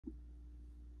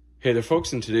Hey there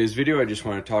folks, in today's video I just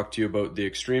want to talk to you about the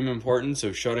extreme importance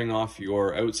of shutting off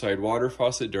your outside water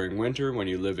faucet during winter when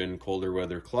you live in colder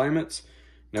weather climates.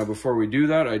 Now before we do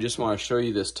that, I just want to show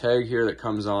you this tag here that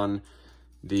comes on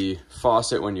the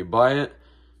faucet when you buy it.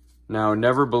 Now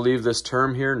never believe this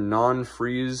term here,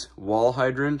 non-freeze wall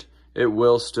hydrant. It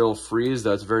will still freeze.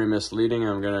 That's very misleading.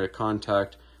 I'm going to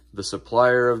contact the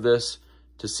supplier of this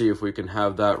to see if we can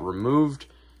have that removed.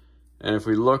 And if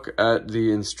we look at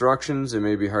the instructions, it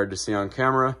may be hard to see on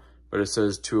camera, but it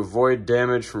says to avoid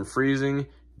damage from freezing,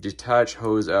 detach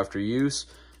hose after use,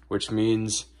 which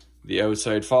means the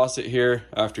outside faucet here,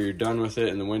 after you're done with it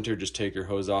in the winter, just take your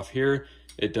hose off here.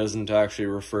 It doesn't actually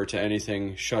refer to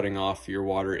anything shutting off your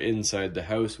water inside the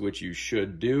house, which you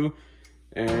should do.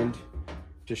 And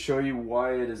to show you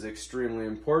why it is extremely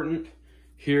important,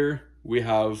 here we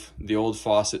have the old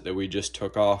faucet that we just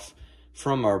took off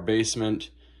from our basement.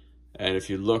 And if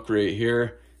you look right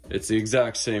here, it's the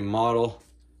exact same model.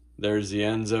 There's the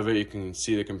ends of it. You can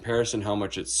see the comparison, how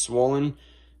much it's swollen.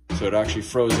 So it actually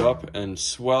froze up and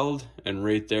swelled, and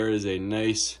right there is a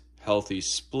nice healthy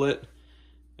split.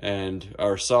 And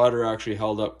our solder actually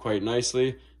held up quite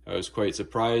nicely. I was quite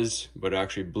surprised, but it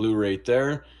actually blew right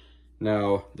there.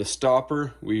 Now the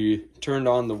stopper, we turned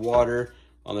on the water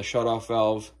on the shutoff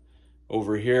valve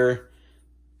over here,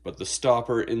 but the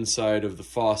stopper inside of the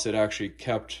faucet actually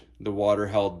kept the water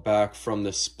held back from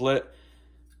the split.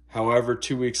 However,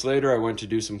 2 weeks later, I went to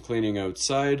do some cleaning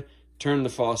outside, turned the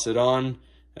faucet on,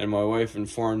 and my wife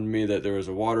informed me that there was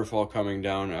a waterfall coming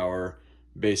down our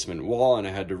basement wall, and I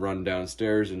had to run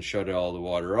downstairs and shut all the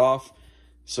water off.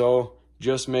 So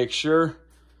just make sure,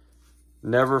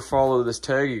 never follow this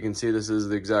tag. You can see this is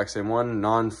the exact same one,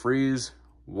 non-freeze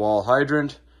wall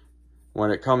hydrant. When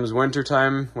it comes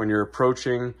wintertime, when you're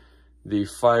approaching the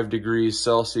 5 degrees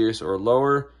Celsius or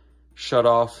lower, shut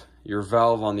off your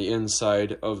valve on the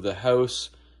inside of the house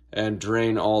and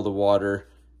drain all the water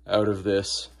out of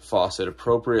this faucet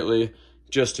appropriately,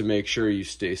 just to make sure you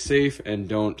stay safe and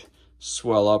don't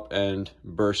swell up and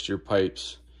burst your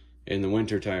pipes in the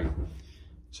wintertime.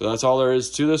 So that's all there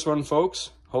is to this one, folks.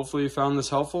 Hopefully you found this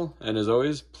helpful, and as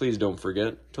always, please don't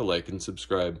forget to like and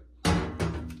subscribe.